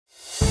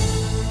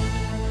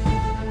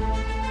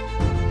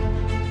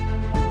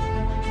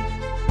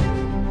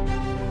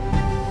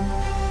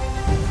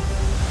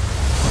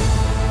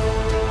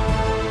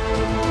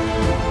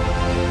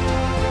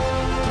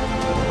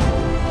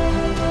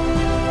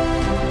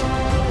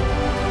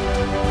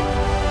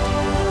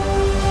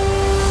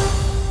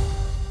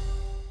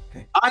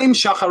I'm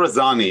Shahar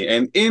Azani,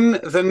 and in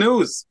the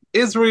news,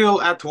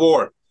 Israel at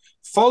war.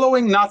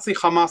 Following Nazi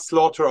Hamas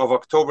slaughter of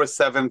October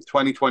 7th,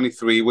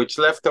 2023, which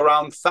left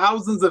around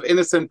thousands of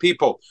innocent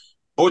people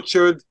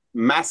butchered,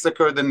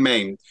 massacred, and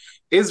maimed,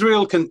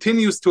 Israel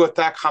continues to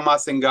attack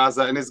Hamas in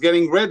Gaza and is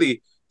getting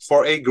ready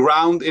for a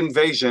ground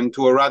invasion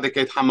to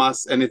eradicate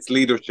Hamas and its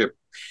leadership.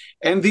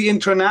 And the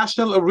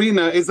international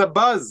arena is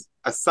abuzz.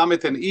 A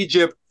summit in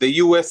Egypt, the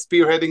US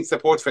spearheading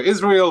support for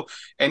Israel,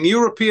 and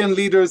European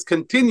leaders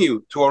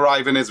continue to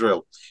arrive in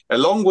Israel,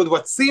 along with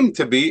what seem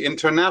to be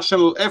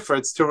international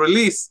efforts to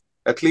release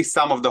at least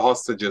some of the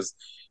hostages.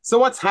 So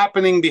what's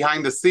happening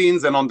behind the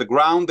scenes and on the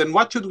ground, and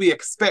what should we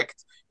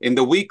expect in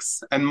the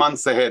weeks and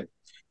months ahead?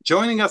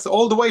 Joining us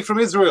all the way from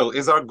Israel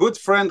is our good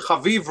friend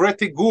Haviv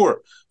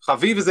Rettig-Gur.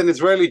 Haviv is an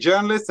Israeli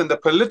journalist and a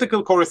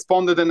political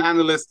correspondent and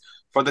analyst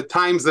for the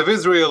Times of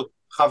Israel.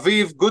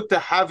 Haviv, good to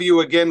have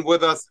you again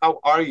with us. How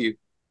are you?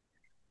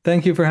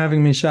 Thank you for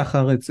having me,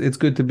 Shachar. It's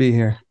good to be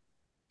here.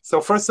 So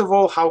first of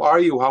all, how are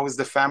you? How is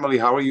the family?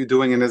 How are you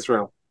doing in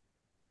Israel?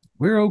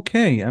 We're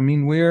okay. I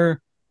mean,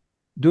 we're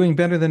doing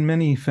better than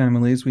many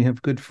families. We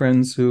have good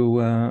friends who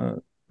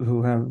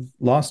have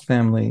lost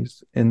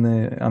families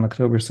on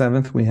October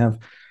 7th. We have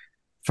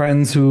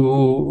friends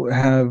who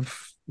have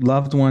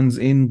loved ones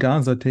in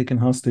Gaza taken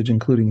hostage,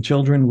 including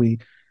children. We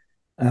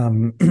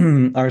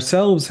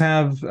ourselves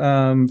have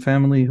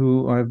family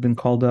who have been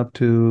called up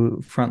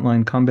to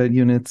frontline combat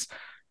units.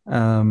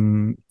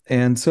 And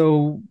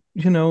so,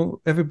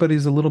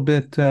 everybody's a little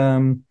bit,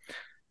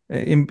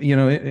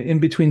 in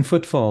between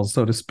footfalls,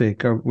 so to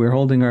speak. We're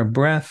holding our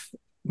breath.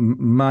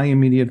 My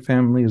immediate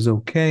family is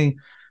okay.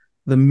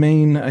 The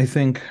main, I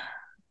think,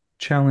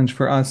 challenge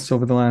for us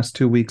over the last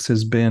 2 weeks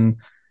has been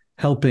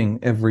helping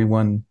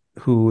everyone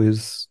who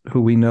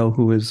we know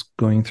who is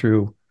going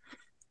through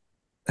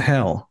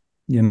hell.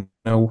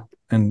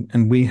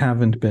 And we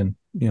haven't been,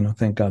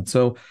 thank God.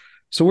 So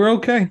we're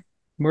okay.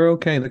 We're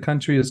okay. The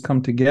country has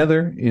come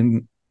together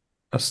in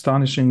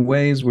astonishing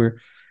ways. We're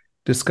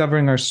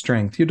discovering our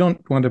strength. You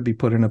don't want to be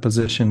put in a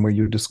position where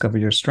you discover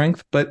your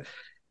strength, but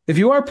if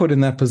you are put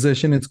in that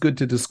position, it's good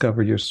to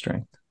discover your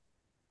strength.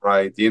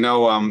 Right.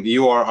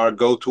 You are our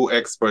go-to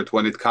expert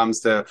when it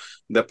comes to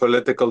the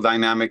political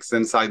dynamics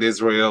inside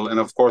Israel and,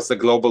 of course, the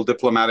global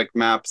diplomatic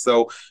map.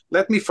 So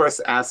let me first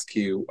ask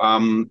you,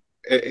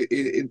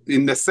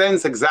 in the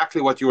sense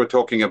exactly what you were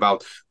talking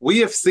about. We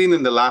have seen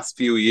in the last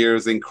few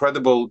years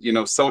incredible,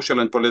 social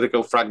and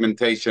political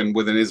fragmentation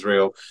within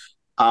Israel.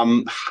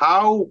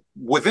 How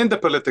within the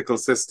political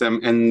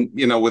system and,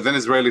 within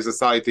Israeli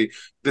society,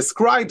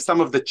 describe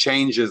some of the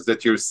changes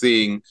that you're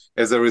seeing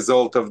as a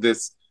result of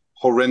this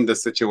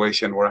horrendous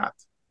situation we're at.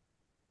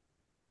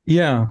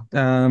 Yeah.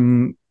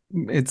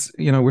 It's,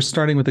 we're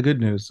starting with the good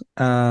news.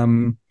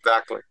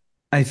 Exactly.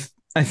 I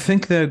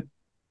think that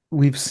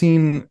we've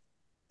seen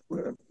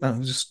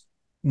just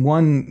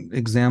one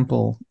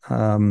example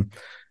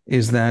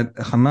is that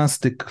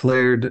Hamas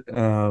declared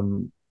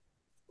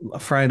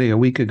Friday, a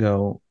week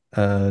ago,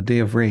 a day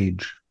of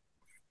rage.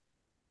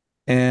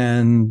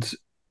 And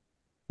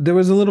there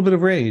was a little bit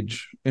of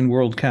rage in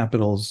world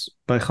capitals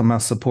by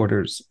Hamas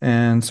supporters.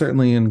 And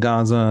certainly in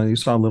Gaza, you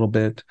saw a little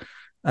bit.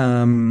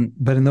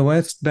 But in the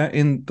West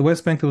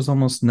Bank, there was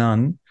almost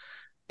none.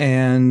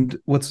 And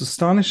what's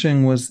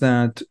astonishing was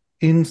that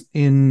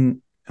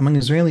among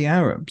Israeli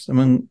Arabs,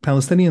 among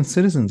Palestinian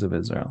citizens of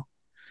Israel,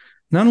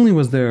 not only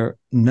was there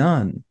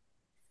none,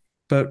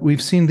 but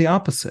we've seen the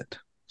opposite.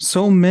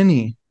 So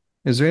many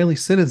Israeli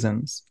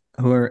citizens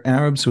who are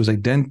Arabs, whose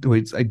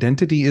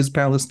identity is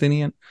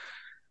Palestinian,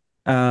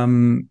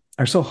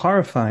 are so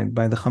horrified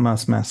by the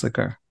Hamas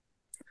massacre.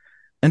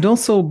 And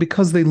also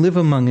because they live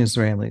among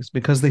Israelis,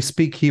 because they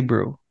speak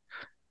Hebrew,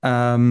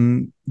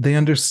 they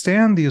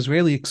understand the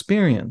Israeli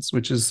experience,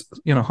 which is,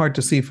 hard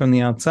to see from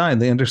the outside.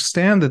 They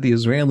understand that the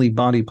Israeli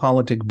body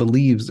politic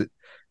believes,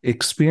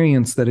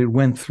 experience that it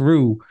went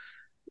through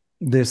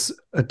this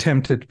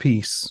attempt at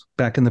peace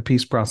back in the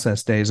peace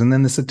process days, and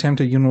then this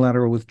attempt at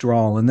unilateral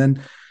withdrawal. And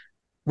then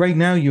right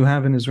now you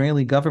have an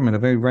Israeli government, a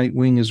very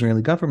right-wing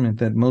Israeli government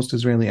that most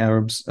Israeli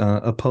Arabs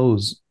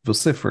oppose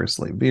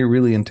vociferously,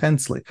 really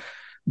intensely.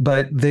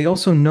 But they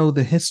also know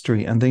the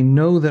history, and they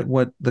know that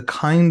what the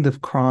kind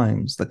of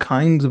crimes, the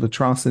kinds of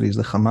atrocities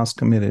that Hamas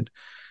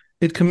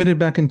it committed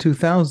back in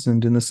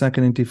 2000 in the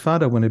Second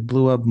Intifada when it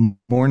blew up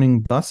morning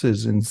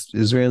buses in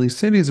Israeli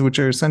cities, which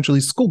are essentially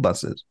school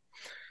buses.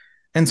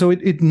 And so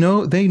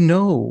they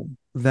know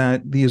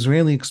that the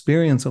Israeli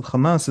experience of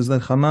Hamas is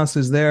that Hamas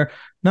is there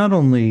not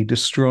only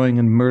destroying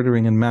and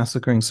murdering and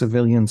massacring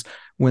civilians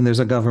when there's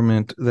a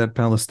government that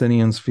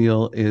Palestinians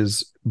feel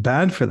is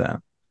bad for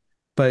them,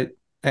 but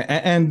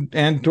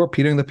and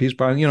torpedoing the peace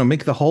process,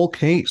 make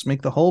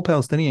the whole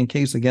Palestinian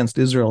case against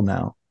Israel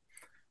now,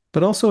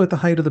 but also at the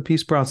height of the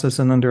peace process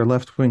and under a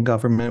left-wing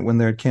government when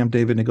they're at Camp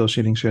David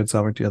negotiating shared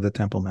sovereignty of the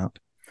Temple Mount.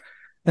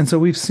 And so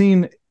we've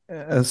seen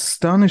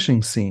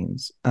astonishing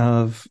scenes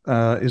of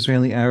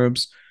Israeli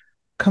Arabs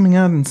coming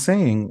out and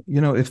saying,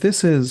 if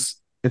this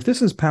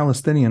is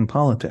Palestinian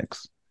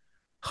politics,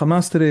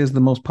 Hamas today is the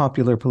most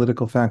popular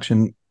political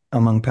faction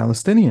among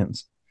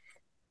Palestinians,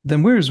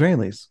 then we're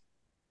Israelis.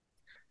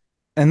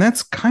 And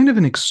that's kind of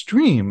an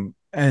extreme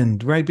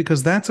end, right?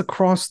 Because that's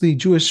across the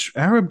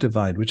Jewish-Arab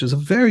divide, which is a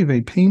very,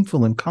 very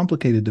painful and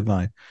complicated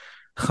divide.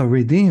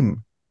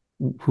 Haredim,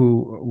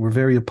 who were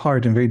very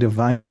apart and very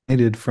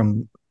divided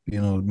from,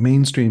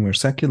 mainstream or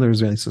secular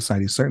Israeli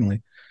society,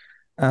 certainly,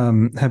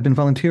 have been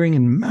volunteering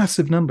in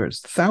massive numbers,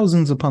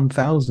 thousands upon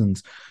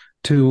thousands,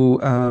 to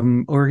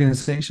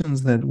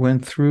organizations that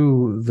went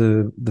through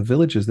the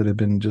villages that had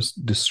been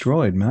just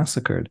destroyed,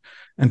 massacred,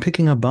 and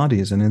picking up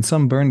bodies. And in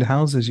some burned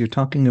houses, you're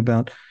talking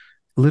about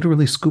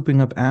literally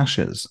scooping up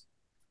ashes,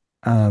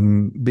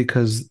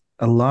 because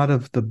a lot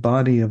of the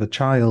body of a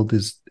child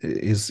is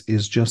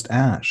just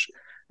ash,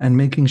 and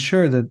making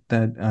sure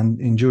that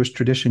in Jewish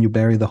tradition you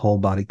bury the whole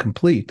body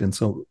complete. And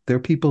so there are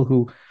people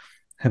who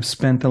have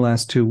spent the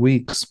last 2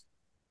 weeks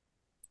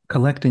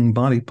collecting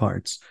body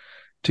parts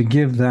to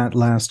give that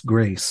last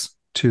grace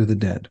to the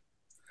dead.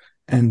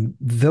 And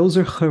those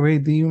are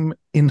Haredim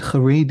in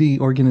Haredi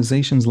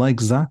organizations like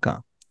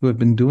Zaka who have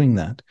been doing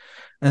that.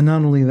 And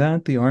not only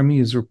that, the army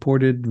has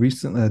reported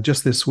recently,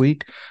 just this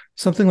week,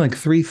 something like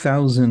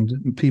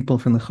 3,000 people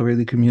from the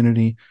Haredi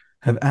community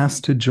have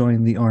asked to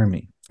join the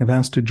army, have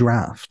asked to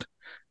draft,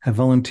 have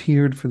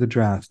volunteered for the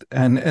draft.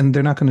 And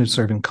they're not going to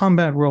serve in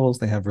combat roles.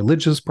 They have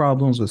religious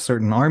problems with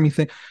certain army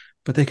things,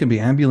 but they can be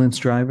ambulance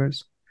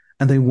drivers.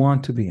 And they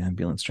want to be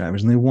ambulance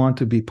drivers, and they want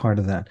to be part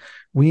of that.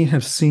 We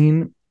have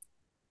seen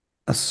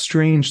a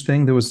strange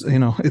thing. There was,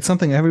 it's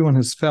something everyone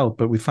has felt,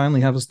 but we finally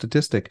have a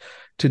statistic.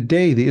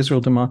 Today, the Israel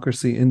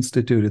Democracy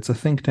Institute, it's a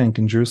think tank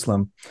in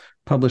Jerusalem,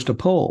 published a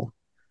poll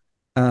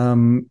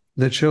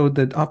that showed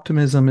that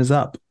optimism is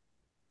up.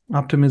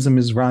 Optimism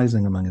is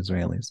rising among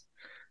Israelis.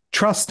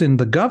 Trust in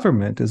the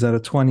government is at a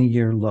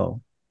 20-year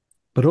low.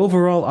 But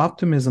overall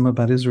optimism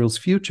about Israel's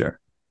future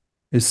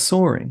is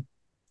soaring.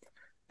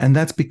 And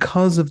that's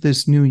because of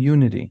this new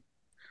unity.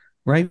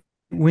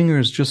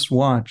 Right-wingers just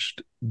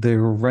watched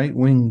their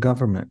right-wing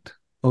government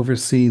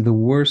oversee the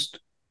worst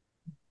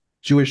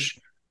Jewish,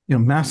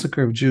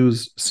 massacre of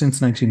Jews since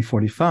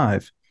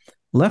 1945.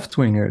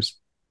 Left-wingers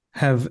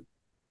have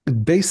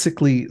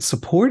basically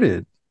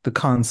supported the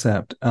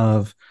concept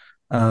of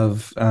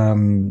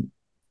containing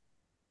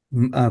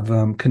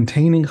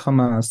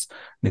Hamas,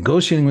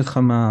 negotiating with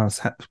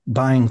Hamas,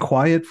 buying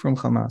quiet from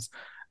Hamas.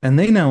 And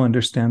they now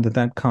understand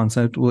that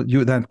concept,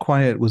 that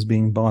quiet was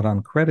being bought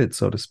on credit,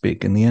 so to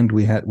speak. In the end,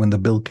 when the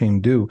bill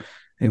came due,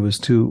 it was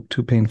too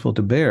painful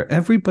to bear.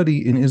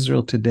 Everybody in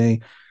Israel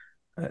today,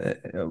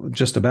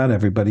 just about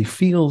everybody,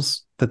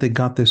 feels that they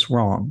got this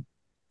wrong.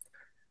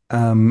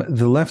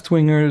 The left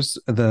wingers,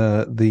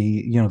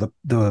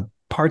 the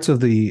parts of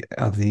the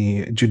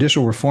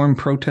judicial reform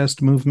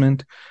protest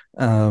movement,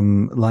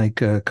 like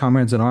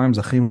Comrades in Arms,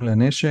 Achim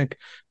Leneshek,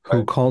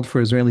 who called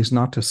for Israelis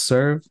not to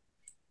serve.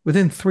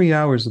 Within 3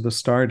 hours of the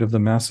start of the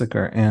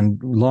massacre,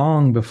 and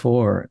long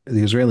before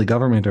the Israeli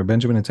government or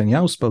Benjamin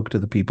Netanyahu spoke to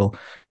the people,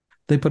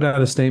 they put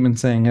out a statement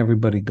saying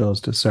everybody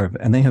goes to serve.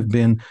 And they have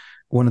been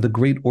one of the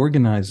great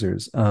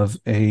organizers of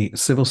a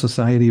civil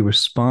society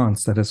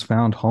response that has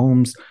found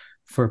homes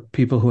for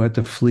people who had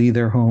to flee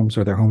their homes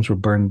or their homes were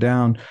burned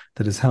down,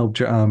 that has helped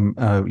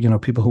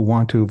people who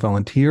want to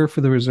volunteer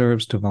for the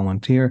reserves to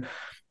volunteer.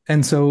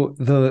 And so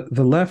the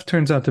left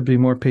turns out to be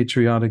more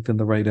patriotic than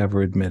the right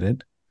ever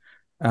admitted.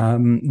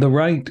 The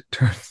right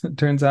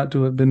turns out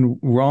to have been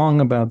wrong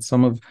about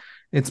some of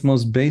its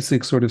most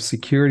basic sort of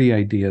security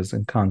ideas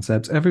and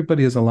concepts.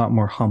 Everybody is a lot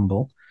more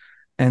humble,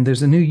 and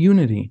there's a new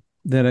unity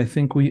that I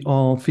think we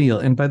all feel.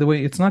 And by the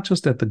way, it's not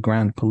just at the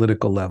grand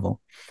political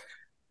level.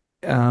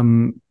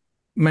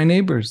 My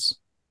neighbors,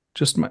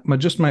 just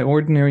my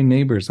ordinary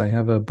neighbors. I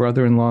have a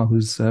brother-in-law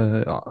who's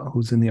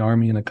in the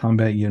army in a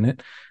combat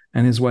unit,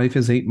 and his wife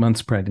is 8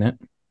 months pregnant,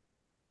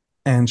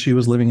 and she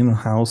was living in a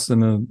house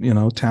in a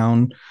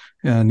town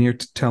near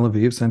Tel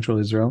Aviv, central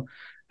Israel,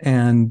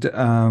 and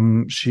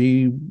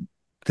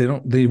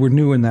they were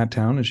new in that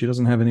town, and she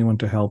doesn't have anyone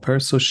to help her,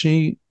 so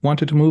she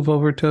wanted to move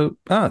over to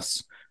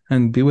us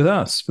and be with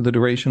us for the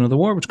duration of the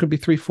war, which could be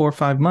 3, 4,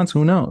 5 months,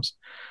 who knows.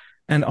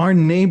 And our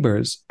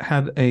neighbors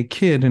had a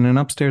kid in an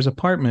upstairs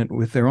apartment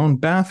with their own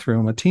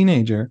bathroom, a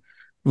teenager,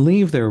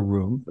 leave their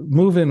room,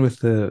 move in with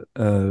the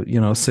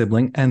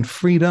sibling, and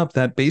freed up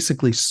that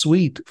basically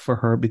suite for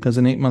her, because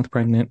an 8-month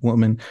pregnant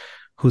woman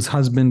whose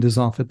husband is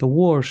off at the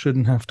war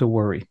shouldn't have to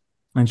worry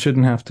and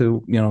shouldn't have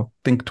to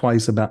think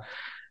twice about.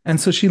 And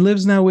so she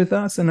lives now with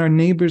us, and our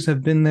neighbors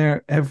have been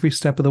there every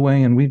step of the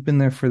way, and we've been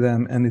there for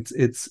them. And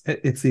it's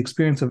the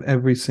experience of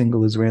every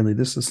single Israeli.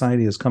 This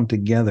society has come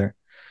together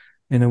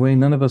in a way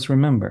none of us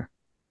remember.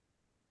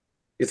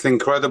 It's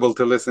incredible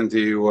to listen to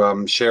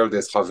you share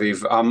this,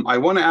 Haviv. I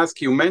want to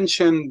ask, you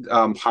mentioned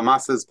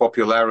Hamas's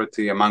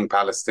popularity among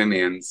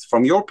Palestinians.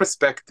 From your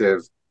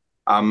perspective,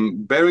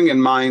 bearing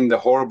in mind the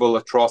horrible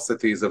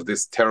atrocities of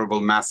this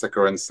terrible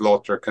massacre and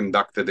slaughter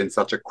conducted in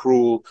such a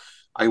cruel,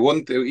 I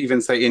wouldn't even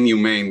say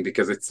inhumane,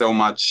 because it's so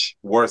much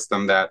worse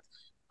than that.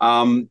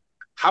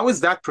 How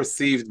is that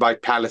perceived by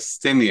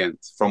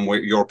Palestinians from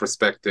your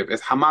perspective?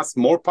 Is Hamas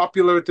more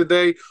popular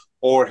today,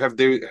 or have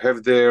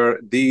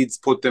their deeds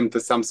put them to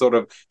some sort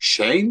of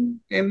shame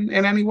in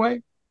any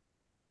way?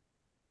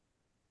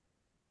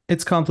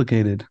 It's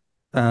complicated.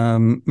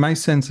 My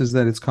sense is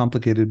that it's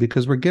complicated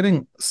because we're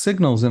getting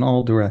signals in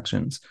all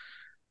directions.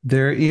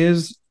 There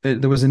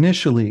was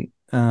initially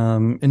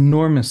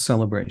enormous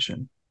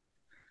celebration.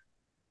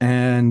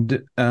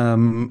 And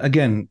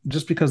again,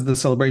 just because the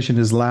celebration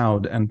is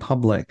loud and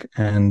public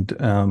and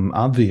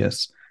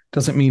obvious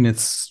doesn't mean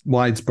it's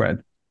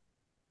widespread.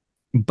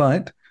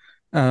 But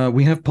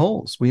we have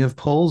polls. We have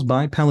polls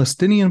by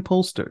Palestinian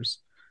pollsters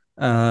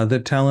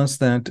that tell us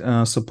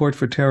that support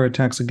for terror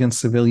attacks against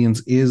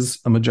civilians is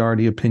a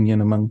majority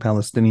opinion among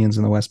Palestinians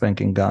in the West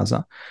Bank and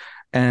Gaza.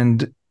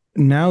 And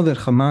now that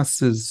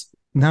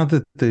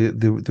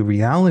the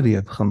reality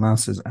of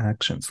Hamas's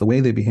actions, the way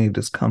they behaved,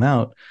 has come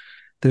out,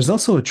 there's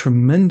also a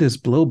tremendous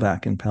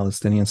blowback in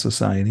Palestinian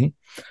society,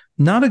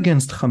 not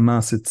against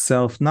Hamas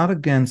itself, not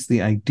against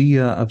the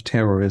idea of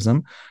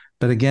terrorism,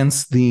 but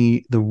against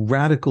the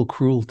radical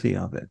cruelty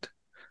of it,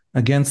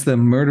 against the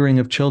murdering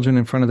of children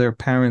in front of their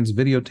parents,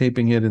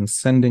 videotaping it and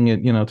sending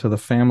it, to the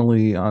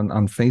family on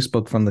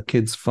Facebook from the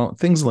kids' phone,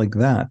 things like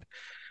that.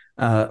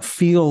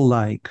 Feel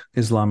like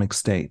Islamic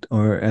State,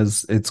 or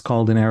as it's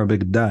called in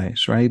Arabic,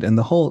 Daesh, right? And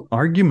the whole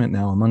argument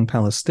now among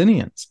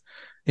Palestinians,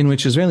 in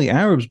which Israeli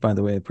Arabs, by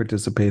the way,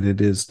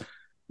 participated, is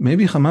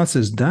maybe Hamas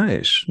is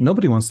Daesh.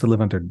 Nobody wants to live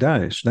under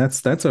Daesh.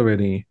 That's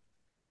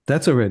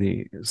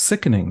already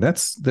sickening.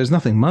 There's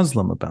nothing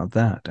Muslim about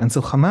that. And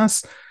so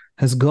Hamas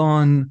has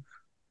gone,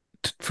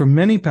 for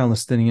many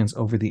Palestinians,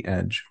 over the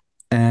edge.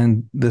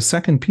 And the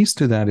second piece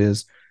to that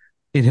is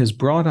it has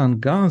brought on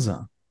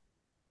Gaza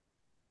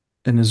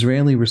an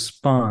Israeli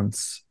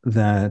response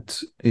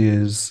that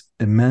is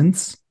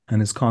immense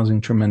and is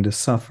causing tremendous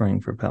suffering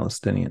for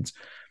Palestinians.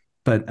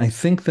 But I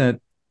think that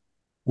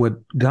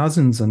what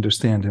Gazans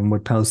understand and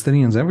what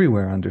Palestinians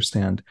everywhere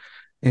understand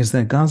is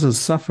that Gaza's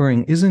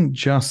suffering isn't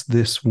just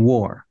this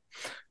war.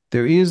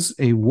 There is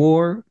a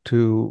war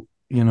to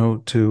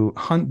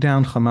hunt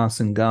down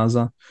Hamas in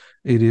Gaza.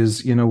 It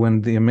is,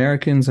 when the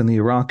Americans and the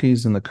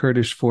Iraqis and the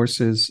Kurdish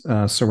forces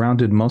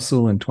surrounded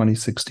Mosul in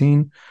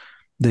 2016,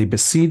 they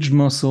besieged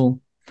Mosul.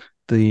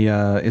 The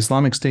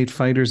Islamic State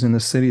fighters in the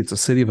city, it's a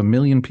city of 1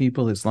 million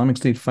people, Islamic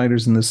State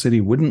fighters in the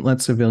city wouldn't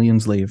let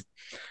civilians leave.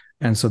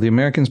 And so the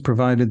Americans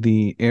provided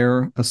the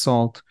air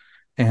assault,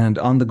 and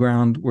on the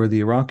ground were the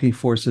Iraqi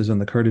forces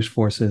and the Kurdish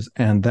forces.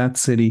 And that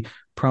city,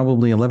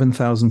 probably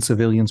 11,000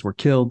 civilians were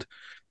killed.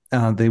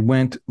 They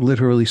went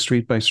literally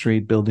street by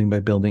street, building by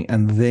building,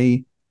 and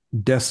they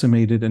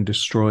decimated and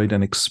destroyed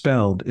and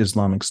expelled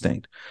Islamic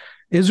State.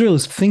 Israel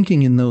is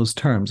thinking in those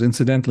terms.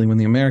 Incidentally, when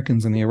the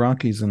Americans and the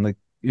Iraqis and the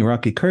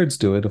Iraqi Kurds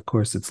do it, of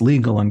course, it's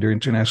legal under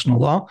international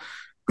law.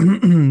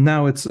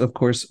 Now it's, of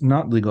course,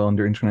 not legal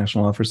under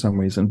international law for some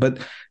reason. But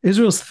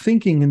Israel's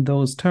thinking in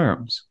those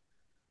terms.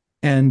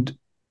 And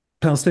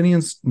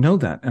Palestinians know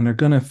that and are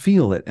going to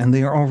feel it, and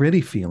they are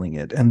already feeling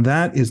it. And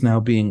that is now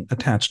being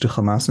attached to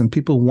Hamas. And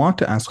people want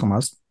to ask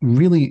Hamas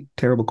really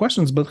terrible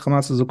questions, but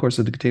Hamas is, of course,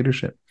 a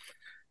dictatorship.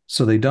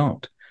 So they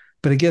don't.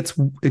 But it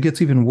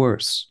gets even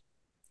worse.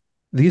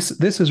 This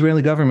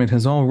Israeli government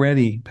has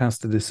already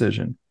passed a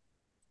decision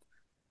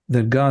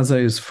that Gaza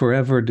is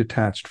forever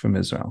detached from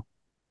Israel.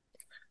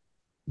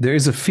 There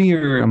is a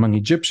fear among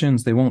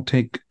Egyptians they won't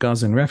take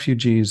Gazan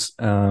refugees.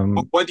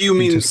 What do you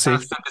mean that's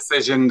the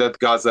decision that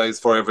Gaza is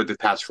forever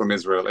detached from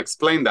Israel?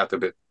 Explain that a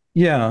bit.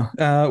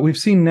 Yeah, we've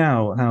seen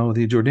now how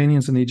the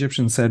Jordanians and the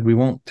Egyptians said we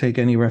won't take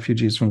any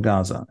refugees from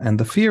Gaza. And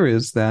the fear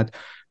is that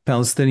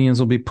Palestinians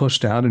will be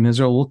pushed out and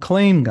Israel will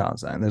claim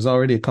Gaza. And there's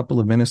already a couple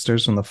of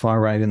ministers from the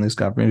far right in this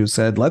government who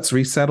said, let's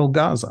resettle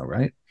Gaza,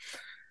 right?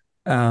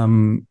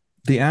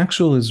 The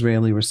actual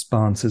Israeli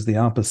response is the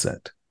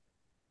opposite.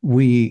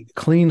 We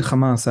clean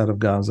Hamas out of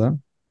Gaza.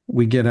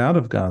 We get out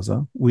of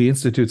Gaza. We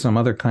institute some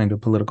other kind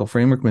of political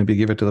framework, maybe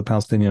give it to the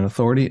Palestinian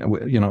Authority.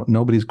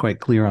 Nobody's quite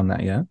clear on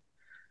that yet.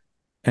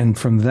 And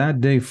from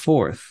that day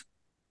forth,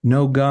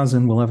 no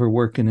Gazan will ever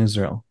work in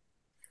Israel.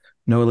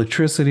 No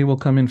electricity will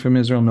come in from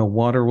Israel. No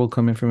water will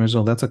come in from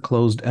Israel. That's a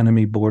closed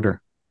enemy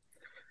border.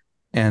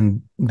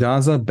 And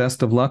Gaza,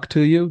 best of luck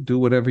to you. Do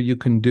whatever you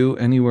can do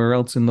anywhere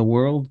else in the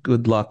world.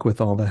 Good luck with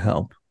all the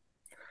help.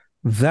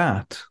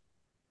 That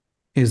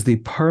is the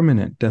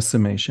permanent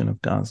decimation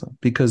of Gaza.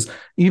 Because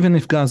even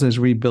if Gaza is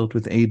rebuilt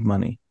with aid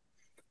money,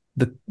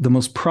 the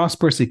most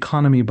prosperous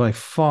economy by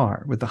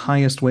far, with the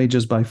highest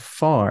wages by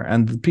far,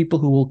 and the people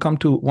who will come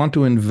to want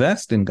to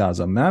invest in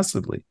Gaza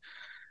massively,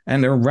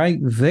 and they're right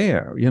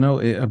there.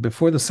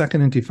 Before the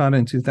second Intifada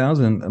in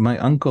 2000, my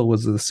uncle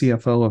was the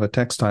CFO of a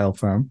textile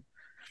firm,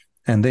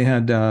 and they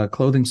had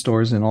clothing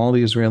stores in all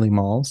the Israeli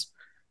malls,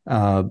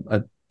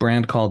 a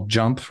brand called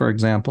Jump, for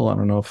example. I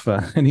don't know if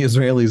any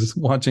Israelis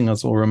watching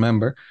us will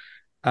remember.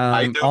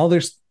 All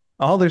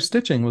their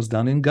stitching was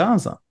done in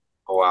Gaza.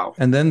 Oh, wow.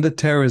 And then the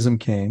terrorism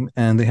came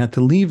and they had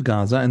to leave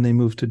Gaza and they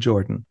moved to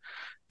Jordan.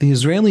 The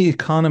Israeli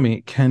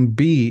economy can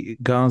be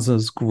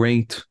Gaza's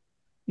great,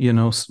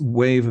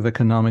 wave of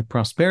economic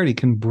prosperity,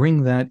 can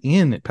bring that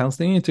in.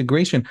 Palestinian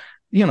integration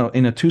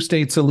in a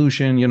two-state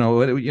solution,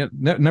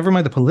 never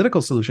mind the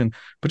political solution,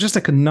 but just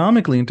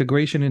economically,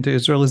 integration into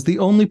Israel is the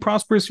only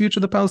prosperous future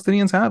the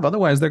Palestinians have.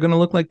 Otherwise, they're going to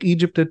look like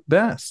Egypt at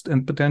best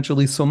and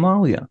potentially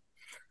Somalia.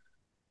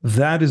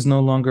 That is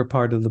no longer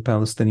part of the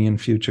Palestinian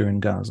future in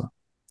Gaza.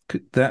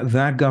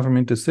 That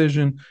government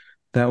decision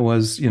that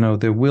was,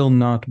 there will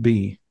not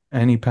be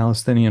any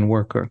Palestinian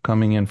worker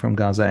coming in from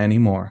Gaza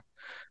anymore,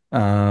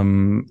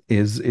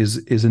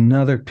 is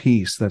another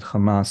piece that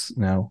Hamas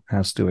now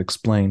has to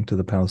explain to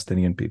the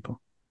Palestinian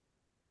people.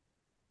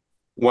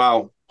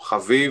 Wow,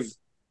 Haviv,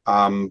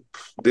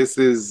 this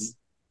is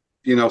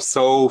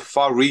so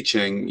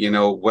far-reaching.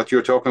 What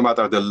you're talking about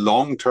are the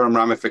long-term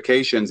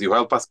ramifications. You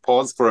help us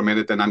pause for a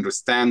minute and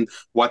understand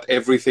what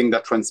everything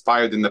that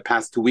transpired in the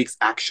past 2 weeks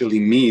actually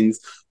means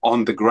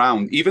on the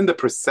ground. Even the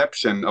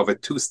perception of a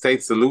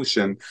two-state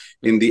solution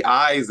in the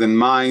eyes and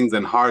minds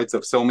and hearts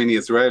of so many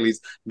Israelis,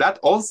 that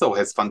also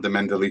has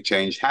fundamentally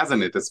changed,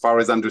 hasn't it, as far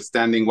as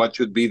understanding what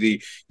should be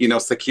the,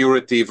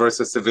 security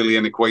versus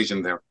civilian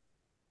equation there?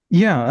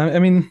 Yeah, I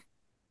mean,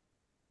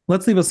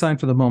 let's leave aside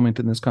for the moment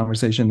in this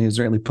conversation the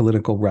Israeli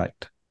political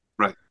right.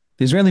 Right.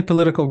 The Israeli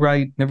political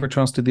right never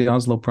trusted the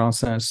Oslo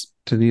process.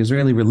 To the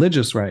Israeli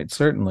religious right,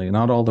 certainly,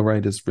 not all the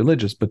right is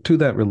religious, but to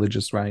that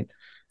religious right,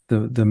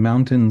 the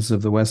mountains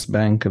of the West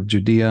Bank of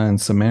Judea and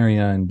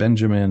Samaria and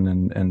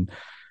Benjamin and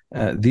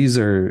these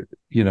are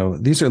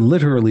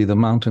literally the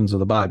mountains of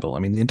the Bible. I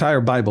mean, the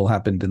entire Bible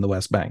happened in the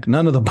West Bank.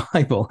 None of the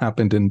Bible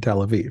happened in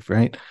Tel Aviv,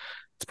 right?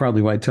 It's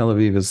probably why Tel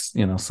Aviv is,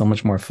 so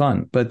much more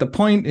fun. But the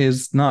point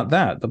is not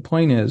that. The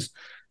point is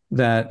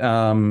that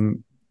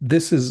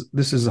this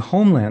is a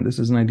homeland. This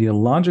is an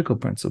ideological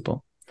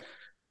principle.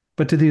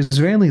 But to the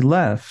Israeli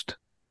left,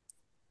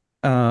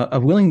 there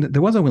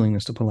was a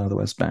willingness to pull out of the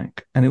West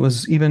Bank, and it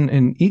was even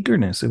an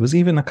eagerness. It was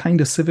even a kind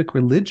of civic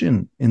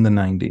religion in the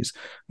 90s.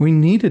 We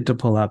needed to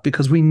pull out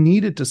because we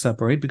needed to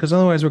separate, because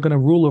otherwise we're going to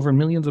rule over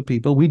millions of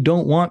people. We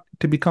don't want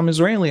to become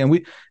Israeli,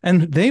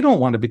 and they don't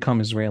want to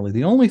become Israeli.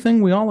 The only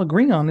thing we all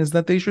agree on is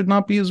that they should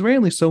not be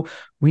Israeli. So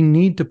we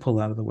need to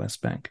pull out of the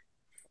West Bank.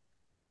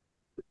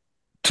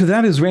 To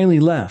that Israeli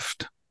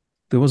left,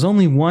 there was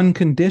only one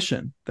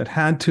condition that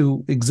had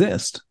to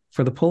exist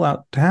for the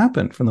pullout to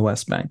happen from the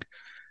West Bank.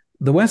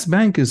 The West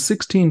Bank is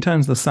 16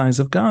 times the size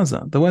of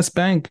Gaza. The West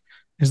Bank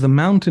is the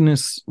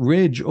mountainous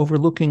ridge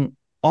overlooking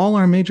all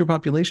our major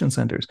population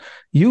centers.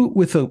 You,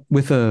 with a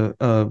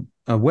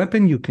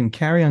weapon you can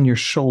carry on your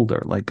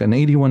shoulder, like an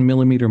 81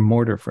 millimeter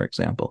mortar, for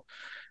example,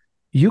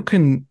 you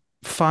can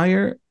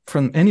fire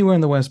from anywhere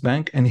in the West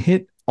Bank and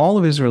hit all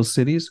of Israel's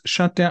cities,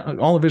 shut down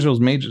all of Israel's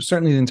major,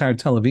 certainly the entire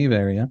Tel Aviv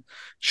area,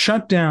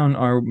 shut down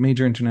our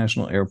major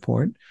international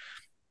airport.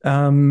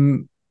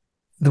 The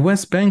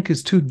West Bank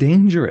is too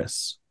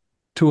dangerous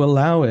to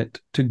allow it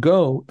to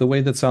go the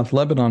way that South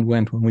Lebanon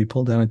went when we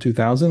pulled down in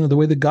 2000, or the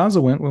way that Gaza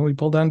went when we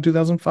pulled down in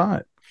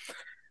 2005.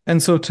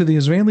 And so to the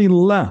Israeli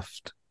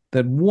left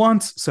that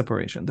wants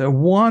separation, that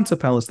wants a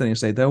Palestinian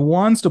state, that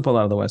wants to pull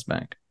out of the West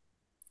Bank,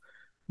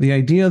 the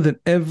idea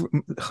that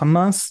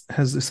Hamas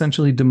has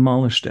essentially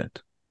demolished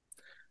it.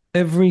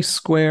 Every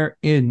square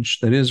inch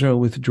that Israel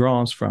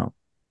withdraws from,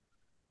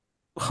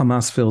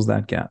 Hamas fills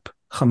that gap.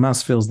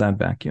 Hamas fills that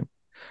vacuum.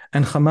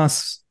 And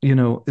Hamas,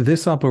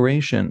 this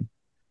operation,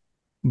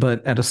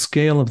 but at a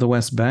scale of the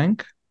West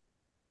Bank,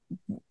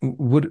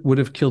 would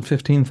have killed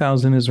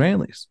 15,000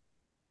 Israelis.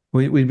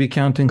 We'd be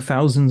counting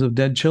thousands of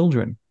dead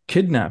children,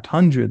 kidnapped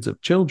hundreds of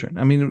children.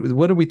 I mean,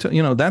 what are we?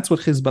 That's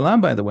what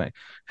Hezbollah, by the way,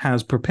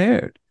 has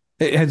prepared.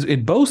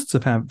 It boasts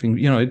of having,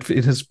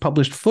 it has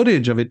published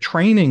footage of it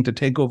training to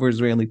take over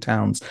Israeli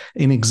towns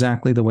in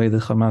exactly the way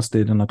that Hamas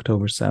did on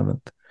October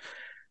 7th.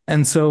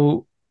 And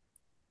so,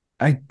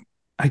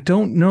 I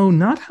don't know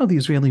not how the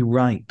Israeli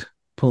right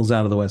pulls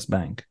out of the West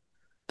Bank.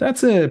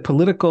 That's a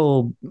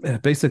political,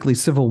 basically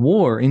civil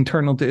war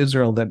internal to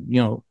Israel that,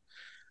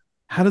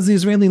 how does the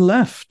Israeli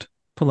left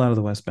pull out of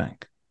the West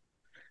Bank?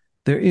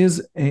 There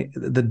is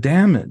the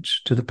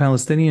damage to the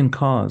Palestinian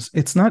cause.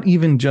 It's not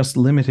even just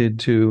limited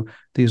to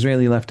the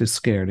Israeli left is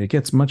scared. It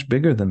gets much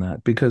bigger than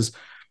that, because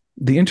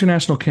the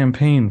international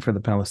campaign for the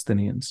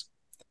Palestinians,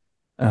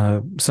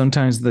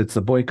 sometimes it's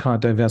the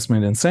boycott,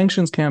 divestment, and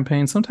sanctions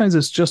campaign. Sometimes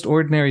it's just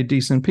ordinary,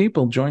 decent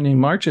people joining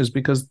marches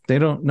because they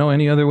don't know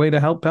any other way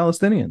to help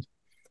Palestinians.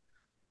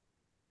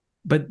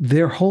 But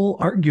their whole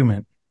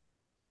argument,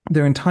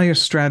 their entire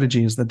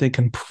strategy is that they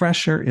can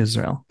pressure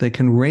Israel. They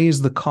can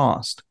raise the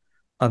cost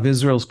of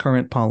Israel's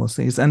current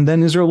policies, and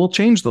then Israel will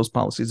change those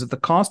policies. If the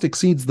cost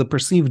exceeds the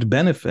perceived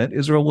benefit,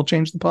 Israel will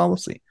change the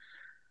policy.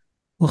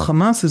 Well,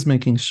 Hamas is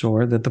making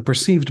sure that the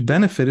perceived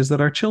benefit is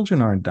that our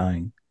children aren't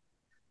dying.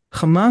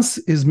 Hamas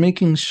is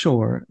making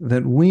sure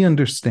that we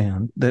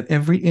understand that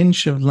every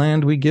inch of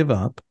land we give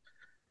up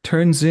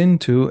turns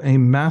into a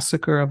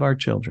massacre of our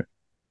children.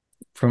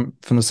 From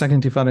the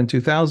Second Intifada in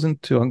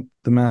 2000 to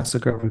the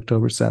massacre of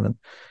October 7th.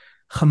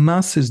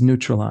 Hamas has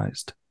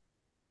neutralized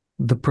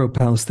the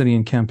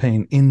pro-Palestinian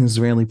campaign in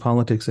Israeli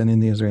politics and in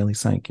the Israeli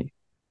psyche.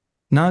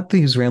 Not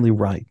the Israeli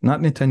right, not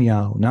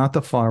Netanyahu, not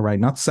the far right,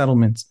 not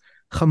settlements.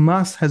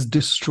 Hamas has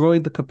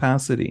destroyed the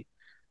capacity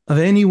of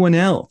anyone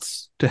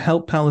else to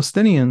help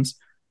Palestinians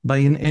by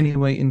in any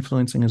way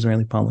influencing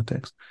Israeli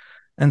politics.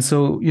 And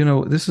so,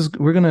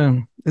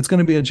 it's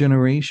going to be a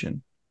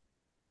generation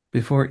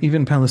before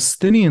even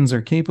Palestinians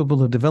are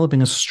capable of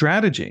developing a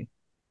strategy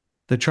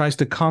that tries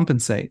to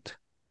compensate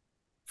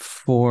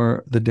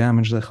for the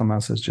damage that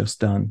Hamas has just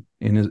done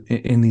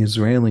in the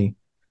Israeli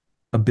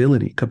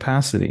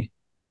capacity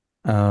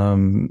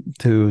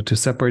to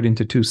separate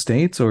into two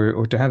states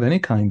or to have any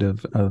kind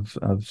of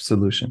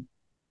solution.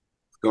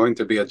 Going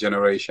to be a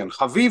generation.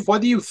 Haviv,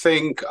 what do you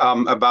think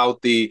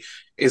about the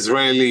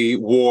Israeli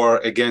war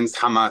against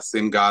Hamas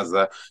in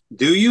Gaza?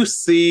 Do you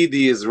see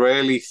the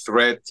Israeli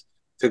threat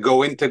to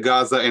go into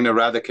Gaza and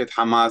eradicate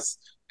Hamas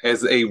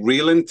as a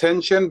real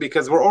intention?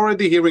 Because we're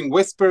already hearing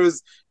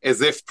whispers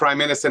as if Prime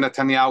Minister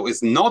Netanyahu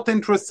is not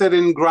interested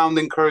in ground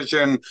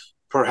incursion.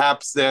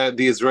 Perhaps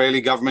the Israeli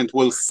government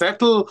will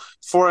settle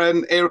for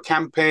an air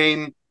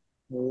campaign.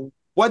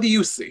 What do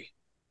you see?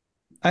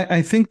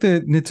 I think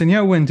that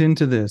Netanyahu went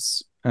into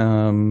this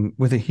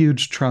with a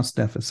huge trust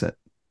deficit.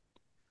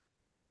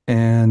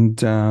 And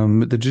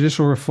the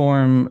judicial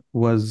reform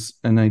was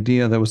an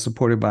idea that was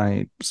supported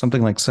by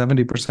something like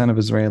 70% of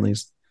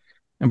Israelis.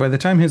 And by the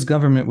time his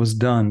government was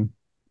done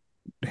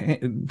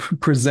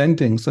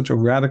presenting such a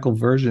radical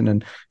version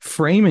and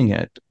framing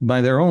it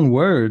by their own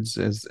words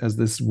as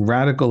this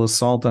radical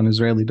assault on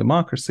Israeli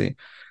democracy,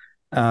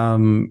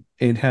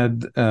 it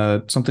had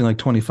something like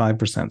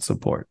 25%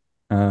 support.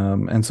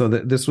 And so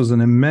this was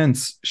an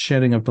immense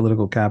shedding of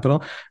political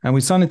capital. And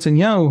we saw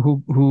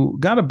Netanyahu, who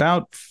got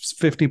about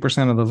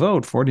 50% of the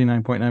vote,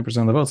 49.9%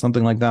 of the vote,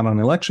 something like that on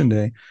election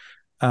day,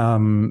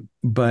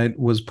 but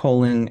was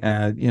polling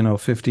at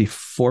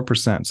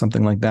 54%,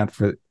 something like that,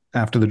 for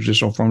after the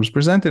judicial reform was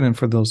presented and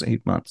for those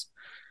 8 months.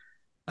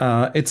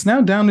 It's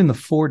now down in the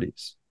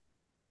 40s.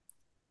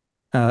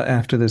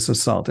 After this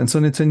assault. And so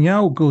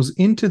Netanyahu goes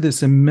into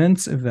this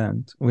immense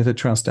event with a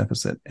trust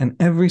deficit. And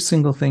every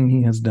single thing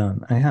he has done,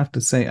 I have to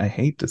say, I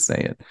hate to say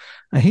it,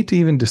 I hate to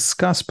even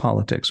discuss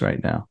politics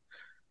right now.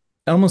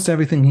 Almost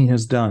everything he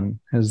has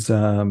done has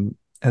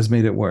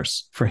made it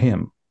worse for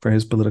him, for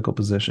his political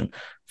position.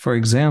 For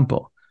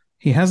example,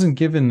 he hasn't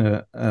given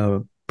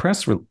a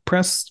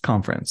press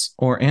conference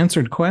or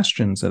answered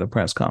questions at a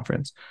press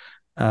conference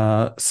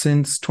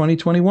since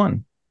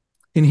 2021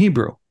 in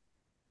Hebrew,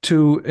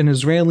 to an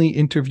Israeli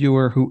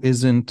interviewer who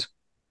isn't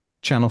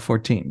Channel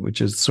 14, which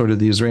is sort of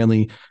the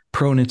Israeli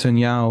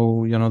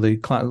pro-Netanyahu. They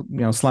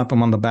slap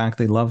him on the back.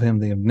 They love him.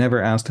 They have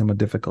never asked him a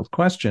difficult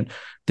question.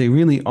 They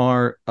really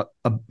are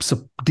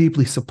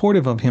deeply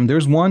supportive of him.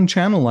 There's one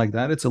channel like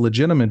that. It's a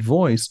legitimate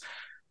voice,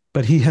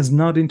 but he has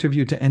not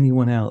interviewed to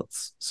anyone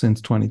else since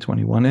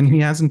 2021, and he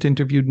hasn't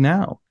interviewed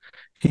now.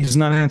 He's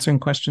not answering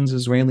questions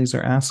Israelis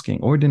are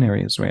asking,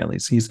 ordinary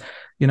Israelis.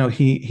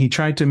 He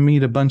tried to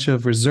meet a bunch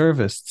of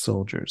reservist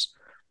soldiers,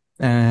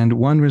 and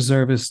one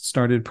reservist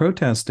started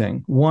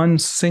protesting. One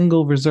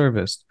single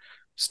reservist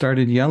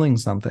started yelling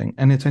something,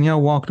 and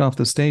Netanyahu walked off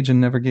the stage and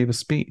never gave a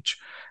speech.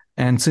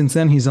 And since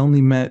then, he's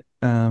only met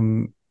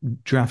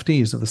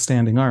draftees of the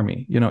standing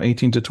army,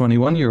 18 to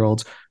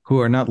 21-year-olds who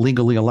are not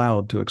legally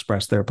allowed to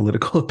express their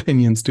political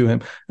opinions to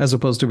him, as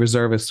opposed to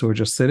reservists who are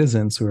just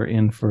citizens who are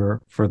in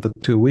for the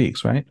 2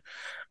 weeks, right?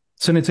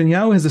 So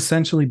Netanyahu has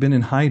essentially been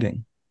in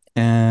hiding,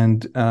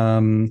 and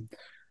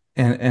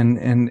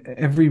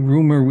every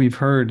rumor we've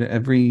heard,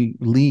 every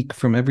leak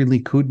from every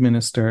Likud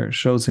minister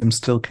shows him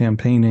still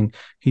campaigning.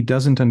 He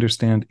doesn't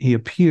understand. He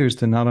appears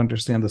to not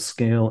understand the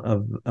scale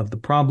of the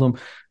problem.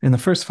 In the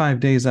first 5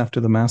 days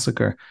after the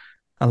massacre,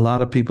 a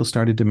lot of people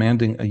started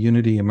demanding a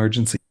unity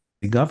emergency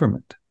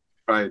government.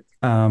 Right.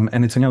 And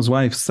Netanyahu's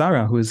wife,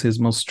 Sarah, who is his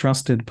most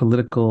trusted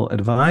political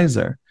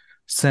advisor,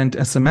 sent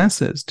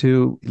SMSs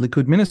to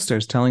Likud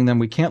ministers telling them,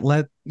 we can't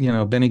let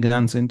Benny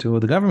Gantz into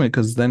the government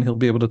because then he'll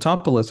be able to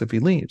topple us if he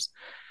leaves.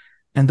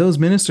 And those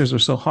ministers were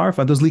so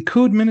horrified, those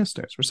Likud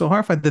ministers were so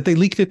horrified that they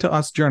leaked it to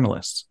us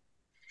journalists.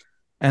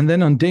 And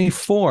then on day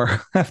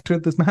 4 after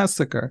this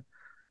massacre,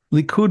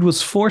 Likud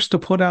was forced to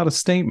put out a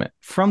statement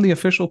from the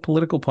official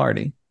political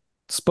party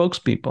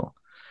spokespeople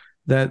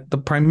that the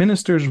prime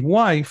minister's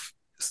wife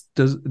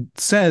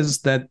says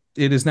that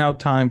it is now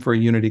time for a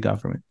unity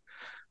government,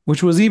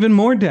 which was even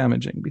more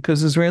damaging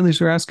because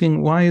Israelis are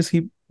asking, why is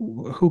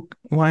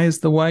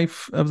the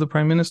wife of the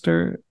prime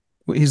minister?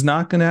 He's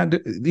not going to.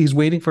 He's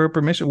waiting for her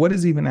permission. What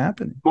is even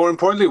happening? More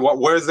importantly,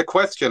 where's the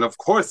question? Of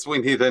course, we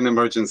need an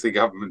emergency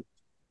government.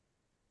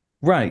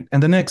 Right,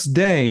 and the next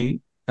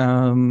day,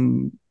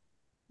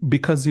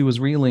 because he was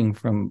reeling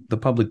from the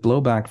public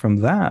blowback from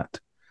that,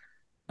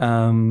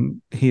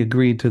 he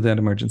agreed to that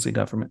emergency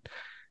government.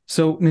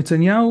 So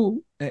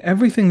Netanyahu,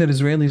 everything that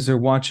Israelis are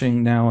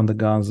watching now in the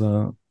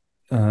Gaza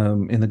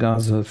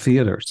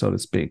theater, so to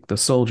speak, the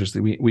soldiers,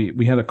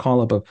 we had a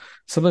call-up of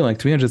something like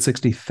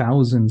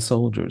 360,000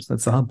 soldiers.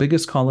 That's the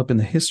biggest call-up in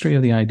the history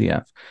of the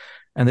IDF.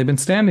 And they've been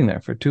standing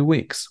there for 2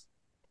 weeks.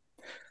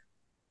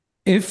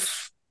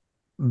 If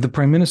the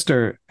prime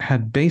minister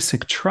had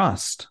basic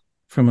trust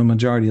from a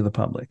majority of the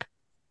public,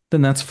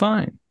 then that's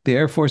fine. The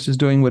Air Force is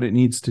doing what it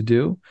needs to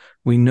do.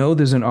 We know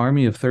there's an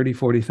army of 30,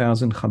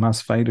 40,000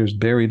 Hamas fighters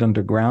buried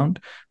underground.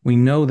 We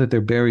know that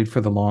they're buried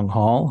for the long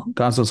haul.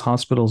 Gaza's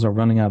hospitals are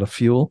running out of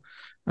fuel.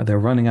 They're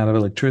running out of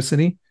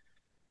electricity.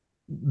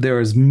 There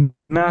is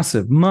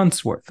massive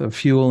months worth of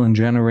fuel and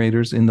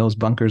generators in those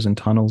bunkers and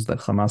tunnels that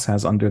Hamas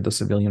has under the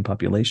civilian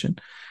population.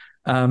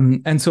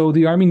 And so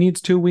the army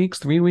needs 2 weeks,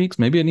 3 weeks,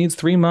 maybe it needs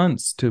 3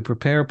 months to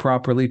prepare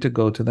properly to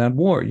go to that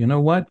war. You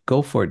know what?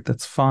 Go for it.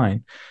 That's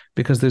fine,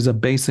 because there's a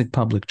basic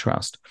public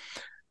trust.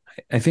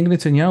 I think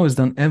Netanyahu has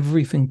done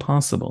everything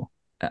possible.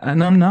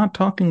 And I'm not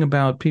talking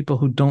about people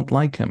who don't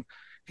like him.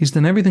 He's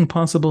done everything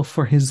possible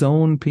for his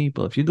own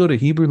people. If you go to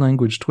Hebrew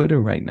language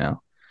Twitter right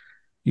now,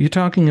 you're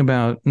talking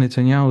about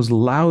Netanyahu's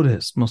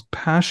loudest, most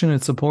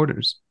passionate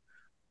supporters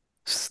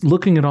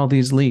looking at all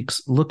these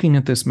leaks, looking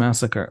at this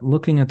massacre,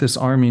 looking at this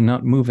army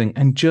not moving,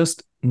 and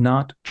just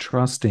not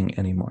trusting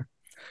anymore.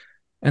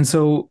 And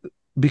so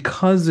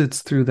because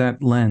it's through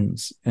that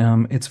lens,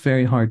 it's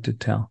very hard to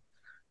tell.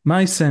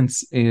 My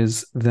sense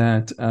is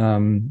that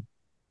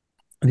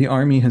the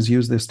army has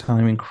used this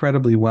time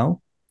incredibly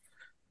well.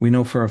 We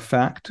know for a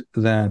fact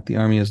that the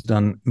army has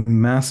done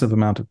massive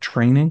amount of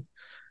training.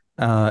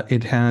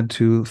 It had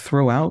to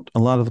throw out a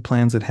lot of the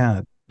plans it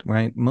had,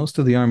 right? Most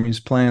of the army's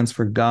plans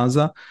for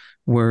Gaza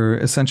were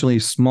essentially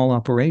small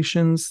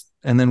operations,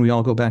 and then we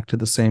all go back to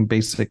the same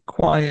basic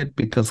quiet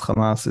because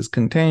Hamas is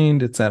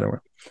contained, etc.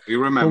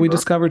 You remember. But we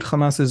discovered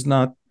Hamas is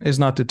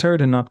not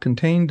deterred and not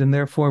contained, and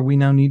therefore we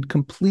now need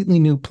completely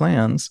new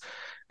plans.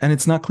 And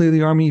it's not clear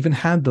the army even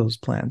had those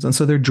plans. And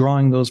so they're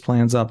drawing those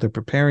plans up. They're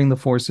preparing the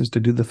forces to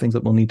do the things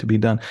that will need to be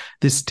done.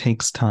 This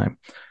takes time.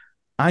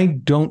 I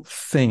don't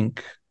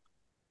think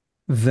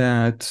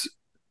that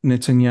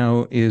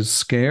Netanyahu is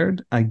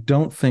scared. I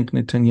don't think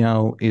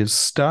Netanyahu is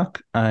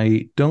stuck.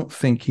 I don't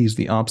think he's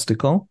the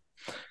obstacle.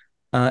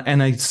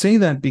 And I say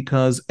that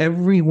because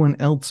everyone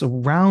else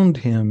around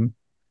him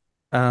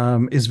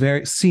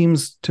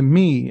seems to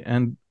me,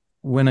 and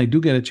when I do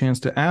get a chance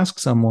to ask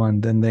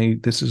someone, then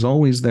this is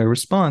always their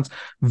response,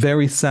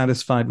 very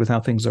satisfied with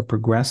how things are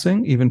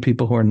progressing, even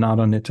people who are not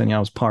on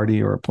Netanyahu's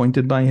party or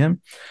appointed by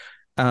him.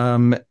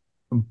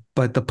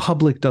 But the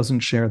public doesn't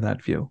share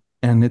that view.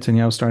 And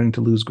Netanyahu is starting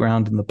to lose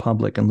ground in the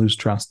public and lose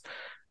trust.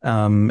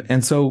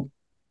 And so,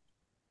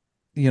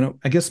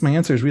 I guess my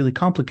answer is really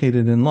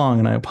complicated and long,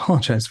 and I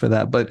apologize for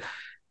that. But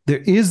there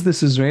is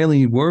this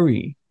Israeli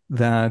worry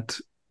that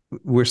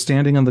we're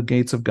standing on the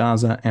gates of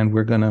Gaza and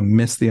we're going to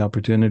miss the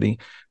opportunity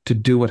to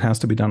do what has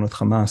to be done with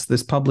Hamas.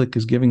 This public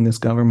is giving this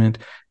government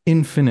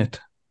infinite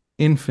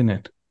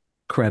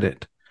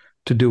credit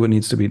to do what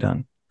needs to be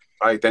done.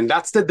 Right. And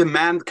that's the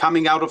demand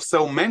coming out of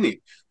so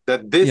many,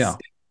 that this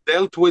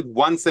dealt with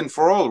once and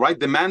for all, right?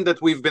 Demand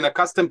that we've been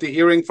accustomed to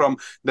hearing from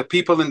the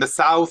people in the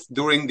South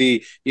during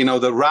the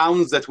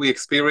rounds that we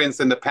experienced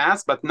in the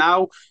past. But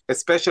now,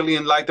 especially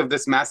in light of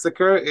this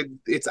massacre,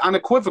 it's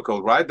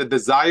unequivocal, right? The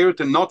desire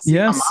to not see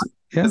Hamas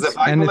as a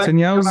vital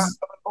Netanyahu's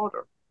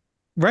order.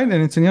 Right.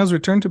 And Netanyahu's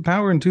return to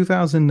power in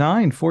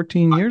 2009,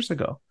 14 years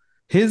ago.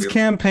 His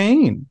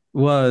campaign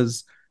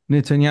was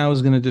Netanyahu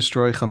is going to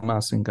destroy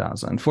Hamas in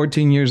Gaza. And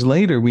 14 years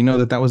later, we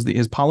know that was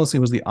his policy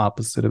was the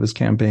opposite of his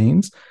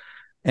campaigns.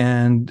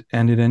 And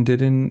it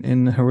ended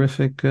in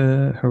horrific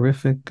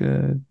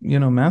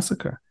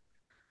massacre.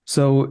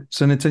 So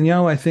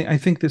Netanyahu,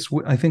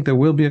 I think there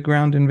will be a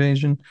ground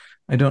invasion.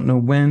 I don't know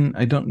when.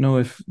 I don't know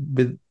if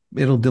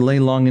it'll delay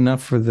long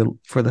enough for the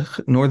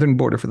northern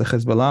border, for the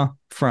Hezbollah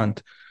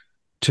front,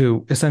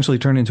 to essentially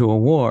turn into a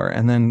war,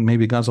 and then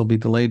maybe Gaza will be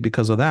delayed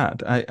because of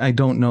that. I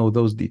don't know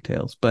those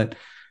details, but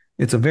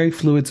it's a very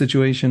fluid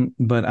situation.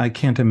 But I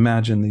can't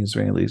imagine the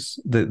Israelis,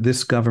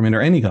 this government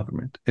or any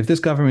government, if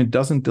this government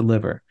doesn't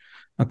deliver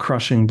a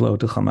crushing blow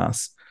to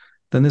Hamas,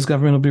 then this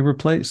government will be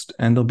replaced,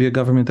 and there'll be a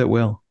government that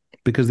will,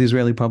 because the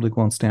Israeli public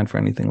won't stand for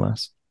anything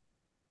less.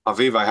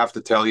 Haviv, I have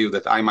to tell you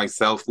that I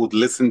myself would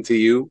listen to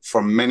you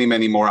for many,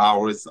 many more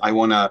hours. I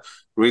want to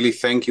really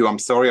thank you. I'm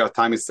sorry our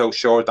time is so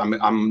short.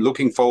 I'm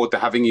looking forward to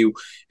having you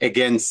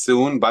again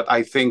soon, but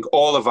I think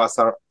all of us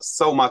are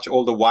so much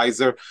all the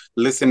wiser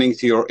listening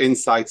to your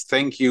insights.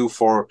 Thank you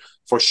for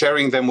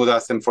sharing them with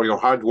us and for your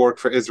hard work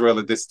for Israel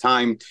at this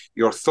time.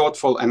 Your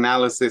thoughtful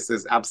analysis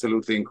is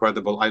absolutely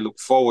incredible. I look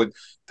forward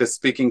to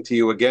speaking to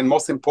you again.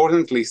 Most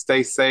importantly,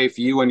 stay safe,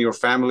 you and your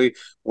family.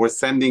 We're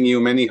sending you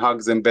many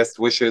hugs and best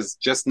wishes.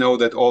 Just know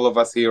that all of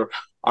us here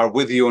are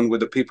with you and with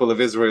the people of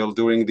Israel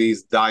during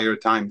these dire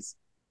times.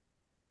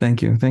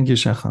 Thank you. Thank you,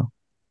 Shahar.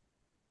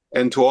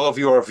 And to all of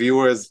your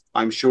viewers,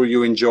 I'm sure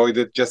you enjoyed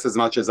it just as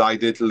much as I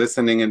did,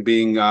 listening and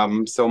being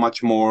so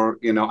much more,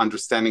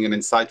 understanding and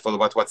insightful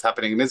about what's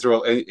happening in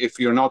Israel. And if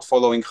you're not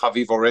following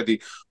Haviv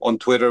already on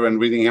Twitter and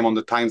reading him on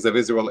the Times of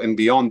Israel and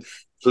beyond,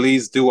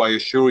 please do. I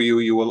assure you,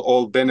 you will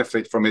all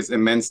benefit from his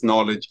immense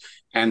knowledge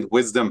and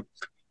wisdom.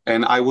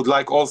 And I would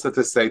like also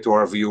to say to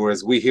our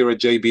viewers, we here at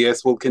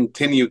JBS will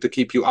continue to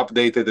keep you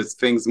updated as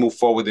things move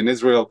forward in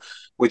Israel,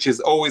 which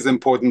is always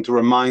important to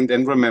remind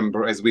and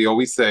remember, as we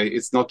always say,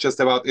 it's not just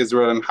about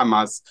Israel and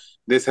Hamas.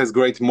 This has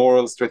great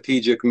moral,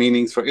 strategic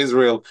meanings for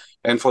Israel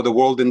and for the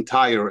world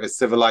entire as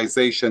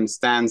civilization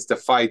stands to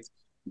fight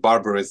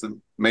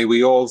barbarism. May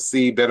we all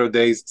see better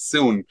days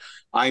soon.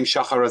 I'm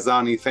Shahar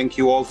Azani. Thank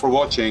you all for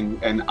watching,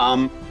 and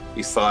Am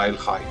Yisrael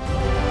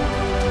Chai.